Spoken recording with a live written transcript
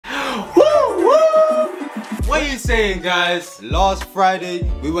are you saying, guys? Last Friday,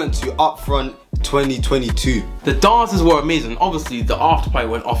 we went to Upfront 2022. The dances were amazing. Obviously, the after party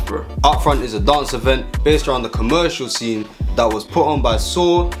went off, bro. Upfront is a dance event based around the commercial scene that was put on by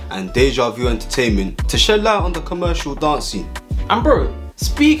Soar and Deja Entertainment to shed light on the commercial dance scene. And bro,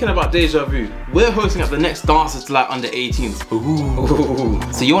 speaking about Deja Vu, we're hosting up the next Dancers Delight under 18s. Ooh.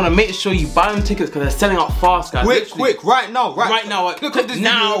 So you want to make sure you buy them tickets because they're selling out fast, guys. Quick, right now. Right now. Look at this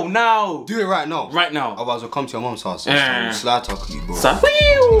now, video. now. Do it right now. Right now. Otherwise, we'll come to your mom's house and slide talk you, bro.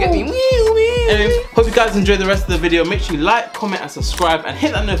 You get me? Anyway, hope you guys enjoy the rest of the video. Make sure you like, comment, and subscribe, and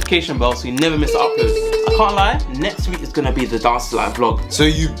hit that notification bell so you never miss an upload. I can't lie, next week is gonna be the Dancers Delight vlog. So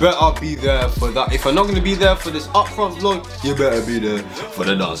you better be there for that. If you're not gonna be there for this Upfront vlog, you better be there for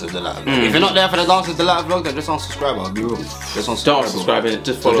the Dancers Delight vlog. If you're not there for the Dancers Delight vlog, then just unsubscribe. I'll be real. Just unsubscribe. Don't subscribe it.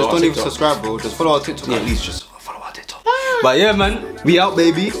 Just follow. Just don't even subscribe, bro. Just follow our TikTok at least. Just follow our TikTok. But yeah, man, we out,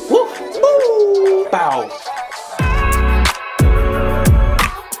 baby. Woo. Woo. Bow.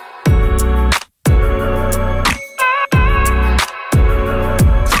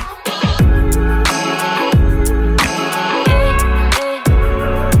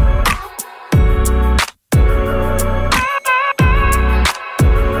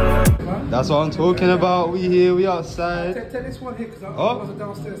 That's what I'm talking about. We here, we outside. Take this one here because I was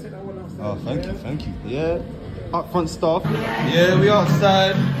downstairs. Take that one downstairs. Oh, thank you. Yeah. Upfront stuff. Yeah, we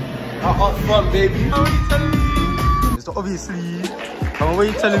outside. Upfront, baby. What are you telling me? It's obviously. Come on, what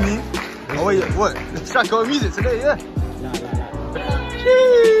are you telling me? Oh, wait, what? Let's try got music today, yeah?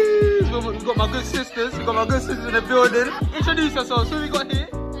 Cheers! We got my good sisters. We got my good sisters in the building. Introduce yourselves. Who we got here?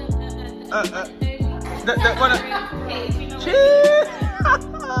 That one. Cheers!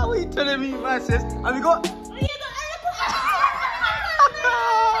 What are you telling me, my sis? And we got...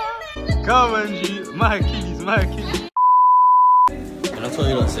 Come on, G. My Achilles. And I tell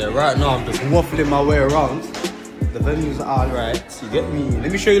you what, right now I'm just waffling my way around. The venues are alright. You get me?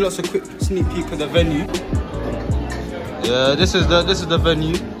 Let me show you lots of quick sneak peek of the venue. Yeah, this is the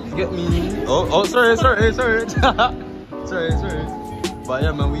venue. You get me? Oh, sorry. sorry. But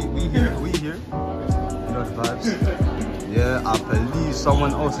yeah, man, we here. You know the vibes. Yeah, I believe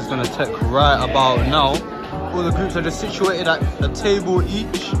someone else is gonna check right about now. All the groups are just situated at a table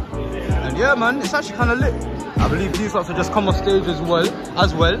each. And yeah, man, it's actually kind of lit. I believe these lots will just come off stage as well.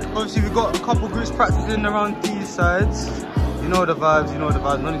 Obviously, we've got a couple groups practicing around these sides. You know the vibes.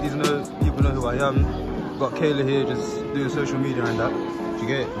 None of these people know who I am. We've got Kayla here just doing social media and that. You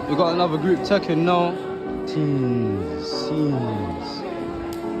get it? We've got another group teching now. Teams.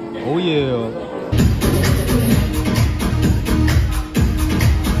 Oh yeah.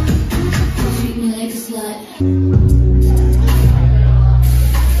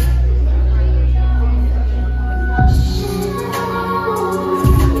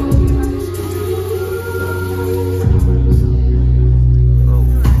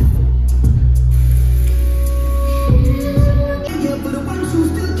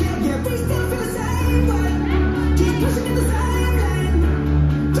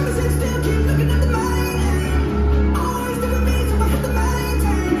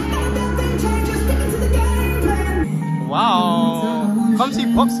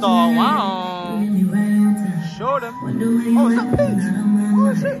 Popstar, wow. Show them. Oh, is that Paige?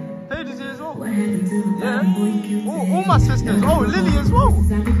 Oh shit. Paige is here as well. Yeah. Oh, all my sisters. Oh, Lily as well.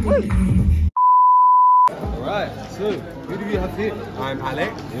 Wait. Alright, so who do we have here? I'm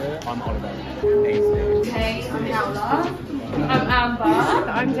Alec. Yeah. I'm Oliver. Ainsley. Hey, I'm Khawla. I'm Amber.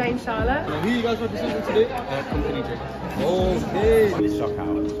 I'm Jane Charlotte. Who are you guys representing today? Company Drink. Okay. Shock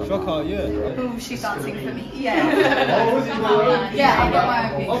out, yeah. Oh, she's dancing for me. Yeah. Yeah, I've got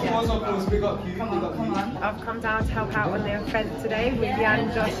my own Of course, big up you. Come on. I've come down to help out on the event today with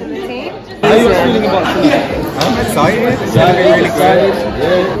Yann, Josh and the team. How are you feeling about tonight? I'm excited. Really excited.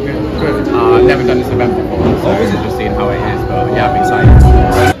 Yeah. I've never done this event before, so just seeing how it is, but yeah, I'm excited.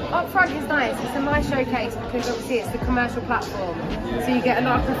 Upfront is nice. It's a nice showcase because obviously it's the commercial platform. So you get a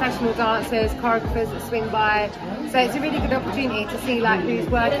lot of professional dancers, choreographers that swing by. So it's a really good opportunity to see like who's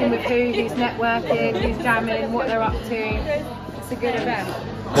working with who's networking, who's jamming, what they're up to. It's a good event.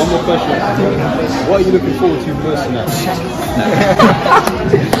 One more question. What are you looking forward to most tonight?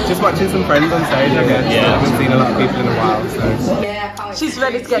 Just watching some friends on stage, I guess. Yeah. I haven't seen a lot of people in a while, so. Yeah, I can't She's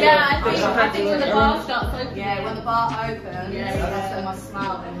ready to get I think when the bar starts open. Yeah, when the bar opens, that's when my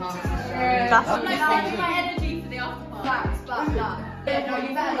smile enhances. I'm like saving my energy for the after party. Facts, but no,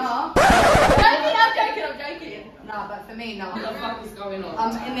 you better not. I'm joking. No, but for me, no. What the fuck is going on?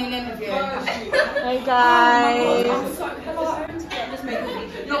 I'm in an interview. Hey guys.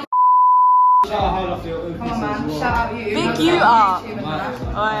 Shout out Huddleston. Come on, man. Shout out you. Big you are.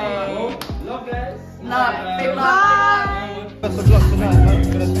 Oi. Love, guys. Love. Big love. Best of luck tonight, man.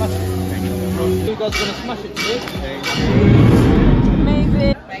 You're gonna smash it. You guys are gonna smash it today.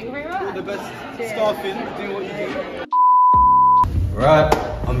 Amazing. Thank you very much. All the best. Scarfing, do what you do. Right,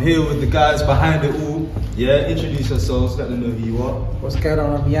 I'm here with the guys behind it all. Yeah, introduce yourselves, let them know who you are. What's going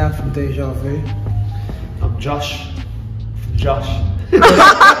on? I'm Yann from Deja Vu. I'm Josh. Josh.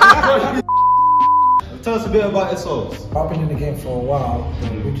 Tell us a bit about yourselves. I've been in the game for a while.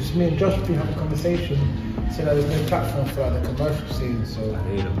 Me and Josh have been having a conversation, saying that there's no platform for the commercial scene, so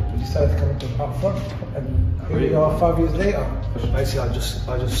we decided to come up with Upfront, and here we are 5 years later. Basically, I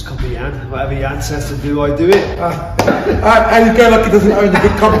just copy Yann. Whatever Yann says to do, I do it. And you go like he doesn't own the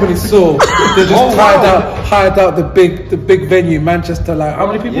big company, Soar. They just hired out the big venue, Manchester. Like how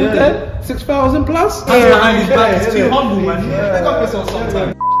many people there? 6,000 plus. It's too humble, man. Pick up yourself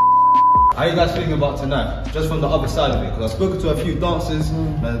sometime. How you guys feeling about tonight? Just from the other side of it, because I've spoken to a few dancers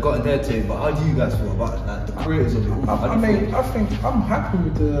and gotten their take, but how do you guys feel about like, the creators of it? I think I'm happy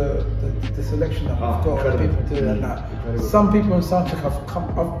with the selection that we've got. People do and that. Some people in Soundcheck have come.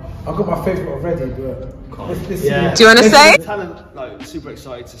 I've got my favourite already, but yeah. Do you want to say? The talent, like, super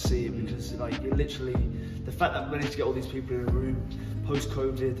excited to see it because, like, it literally, the fact that we managed to get all these people in a room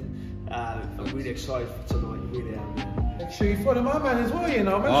post-COVID, I'm really excited for tonight. Really am. Make sure you follow my man as well, you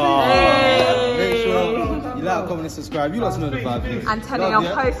know. Make sure you like, comment, and subscribe. You lot know the vibe. And turning on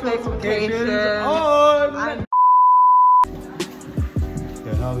post notifications. Yeah,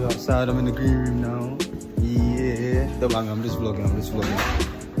 now we're outside. I'm in the green room now. Yeah. Don't mind me, I'm just vlogging.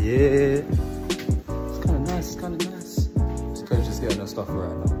 Yeah. It's kind of nice. Just getting their stuff right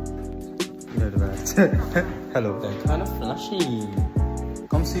now. You know the rest. Hello. They're kind of flashy.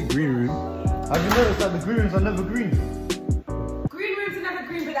 Come see green room. Have you noticed that the green rooms are never green? Green rooms are never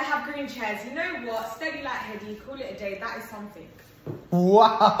green, but they have green chairs. You know what? Steady lightheaded, call it a day. That is something.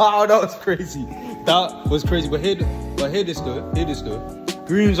 Wow, that was crazy. That was crazy. But hear this though.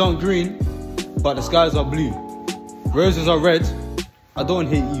 Green rooms aren't green, but the skies are blue. Roses are red. I don't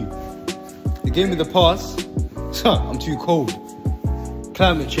hate you. The game in the past. I'm too cold.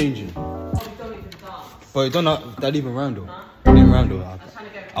 Climate changing. You don't even dance. But you don't know that even round though. I didn't round though.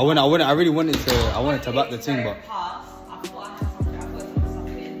 I really wanted to back the thing, but.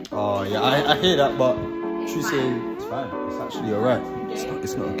 Oh yeah, I hear that, but she say it's fine. It's actually alright. It's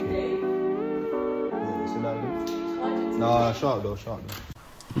not okay. Yeah, it's allowed. Nah, shut up though.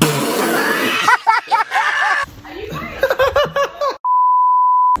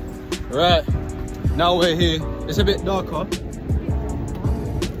 Right, now we're here. It's a bit darker,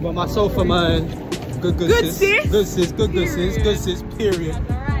 but myself and my good sis, period.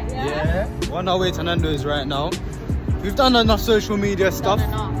 Yeah. We're on our way to Nando's right now. We've done enough social media stuff.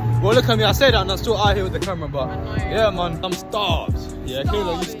 Well, look at me. I say that and I'm still out here with the camera, but yeah, man, I'm starved. Yeah,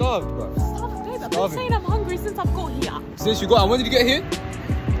 Khawla, you starved, bro. Starved, babe. I've been saying I'm hungry since I've got here. Since you got, and when did you get here?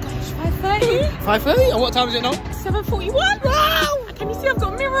 Gosh, 5:30. 5:30? And what time is it now? 7:41. Wow! Can you see I've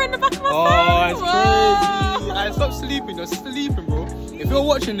got a mirror in the back of my face? Oh, it's crazy. Right, stop sleeping. You're sleeping, bro. If you're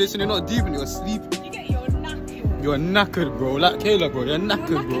watching this and you're not deep in it, you're sleeping. You're knackered. You're knackered, bro. Like Khawla, bro. You're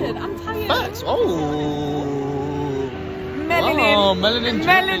knackered, bro. I'm tired. Facts. Oh. Melanin. Wow, melanin.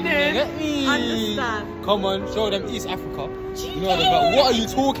 Understand. Come on, show them East Africa. You know what are you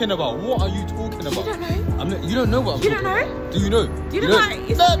talking about? You don't know? You don't know what I'm talking about. Do you know? You don't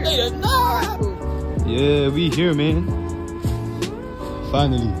know? Yeah, we here, man.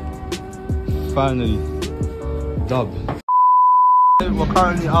 Finally. Dub. We're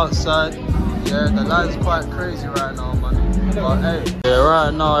currently outside. Yeah, the line's quite crazy right now, man. But hey, yeah,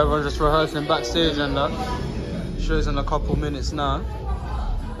 right now everyone's just rehearsing backstage and that. Shows in a couple minutes now.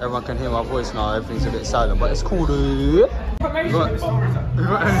 Everyone can hear my voice now. Everything's a bit silent, but it's cool, dude. You got right here.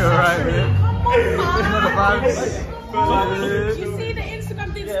 Did you see the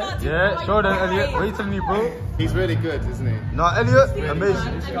Instagram thing start? Yeah, show them, Elliot. What are you telling me, bro? He's really good, isn't he? No, Elliot,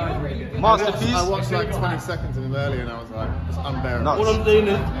 amazing. Masterpiece. I watched like 20 seconds of him earlier and I was like, it's unbearable. All I'm saying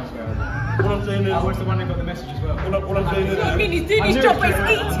is, I was the one that got the message as well. All I'm saying is, I mean, he's doing his job, but he's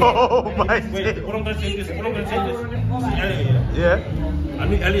eating. Oh my wait, what I'm going to say is this. Elliot, Yeah? I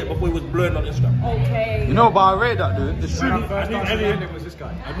knew Elliot before he was blurring on Instagram. Okay. You know, but I rate that, dude. It's true. I knew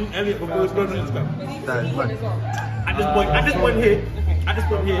Elliot before he was blurring on Instagram. That is funny. At this point here,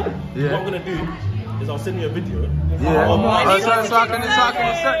 what I'm going to do is I'll send you a video. Yeah. So I can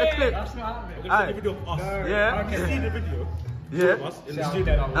insert the clip. I'm going to send a video of us. Yeah. You see the video of us in the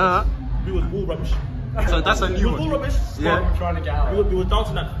studio. We was all rubbish. So that's a new We was all one. rubbish. Yeah. Trying to get out. We were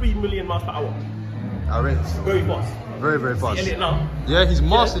dancing at 3 million miles per hour. I rate it. Very fast. Very, very fast. Elliot now. Yeah, he's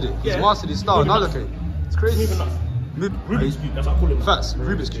mastered it. He's Yeah. mastered his style. Now look at it. It's crazy. Moving nuts. Rubik's Cube, that's what I call him. Facts,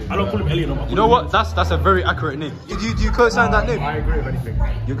 Rubik's Cube. I don't call him Elliot no more. You know what? That's a very accurate name. Do you co-sign that name? I agree with anything.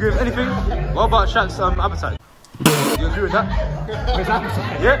 You agree with anything? What about Shaq's appetite? Do you agree with that? His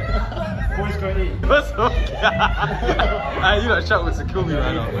appetite? Yeah? Boys go eat. That's okay. You know Shaq wants to kill me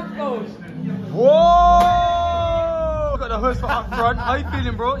right now. Whoa! Got the host for Upfront. How you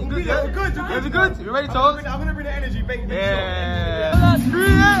feeling, bro? You good? Yeah? Good. You good? You ready to host? I'm gonna bring the energy, baby. Yeah.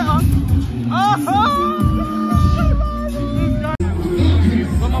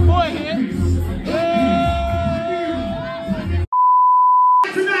 Got my boy here.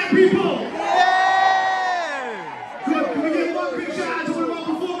 Tonight, people. Yeah. Good. Can we give one big shout out to one of our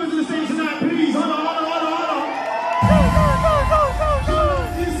performers in the stage tonight, please? Hold on.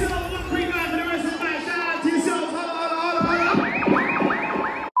 Yourself, one quick night for the rest of the night. Shout out to yourself. Hold on.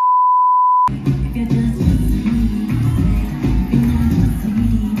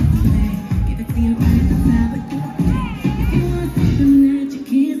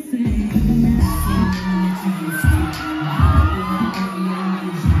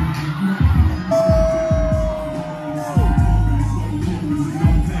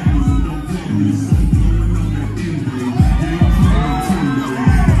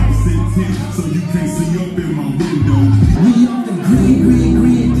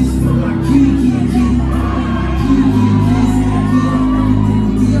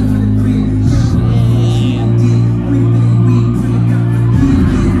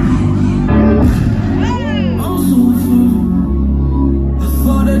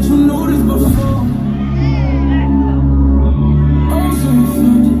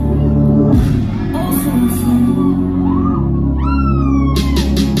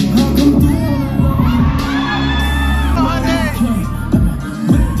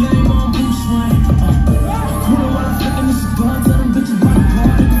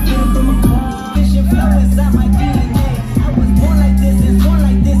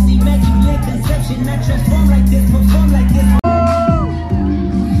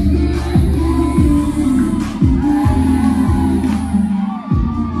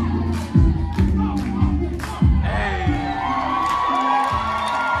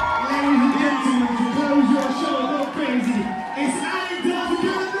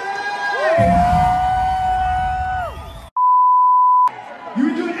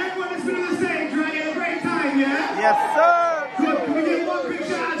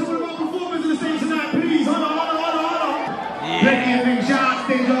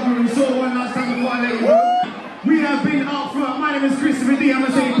 We have been Upfront. My name is Christabelle. I'm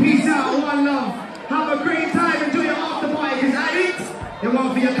going to say peace out, one love. Have a great time. Enjoy your after party. Because Addict, they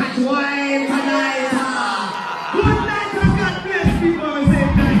want for you catch wine tonight. Good night and God bless people. I'm going to say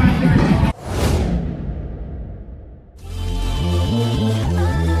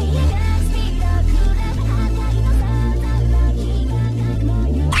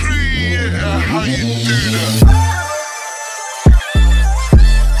how you do that?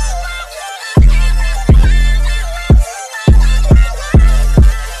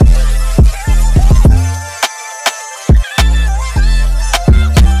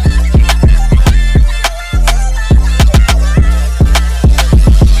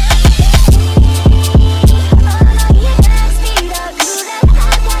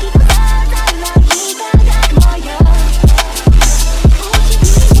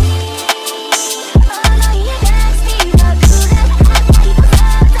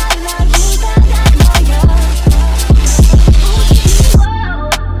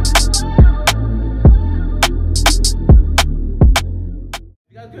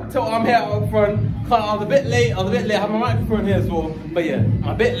 I'm here up front. I was a bit late. I have my microphone here as well. But yeah, I'm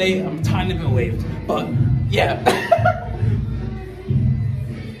a bit late. I'm a tiny bit waved. But yeah.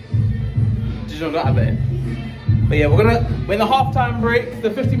 Did you know that a bit? But yeah, we're in the halftime break, the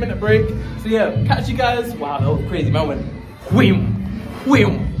 50-minute break. So yeah, catch you guys. Wow, that was crazy, man. Went wham,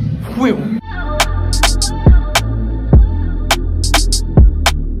 wham, wham.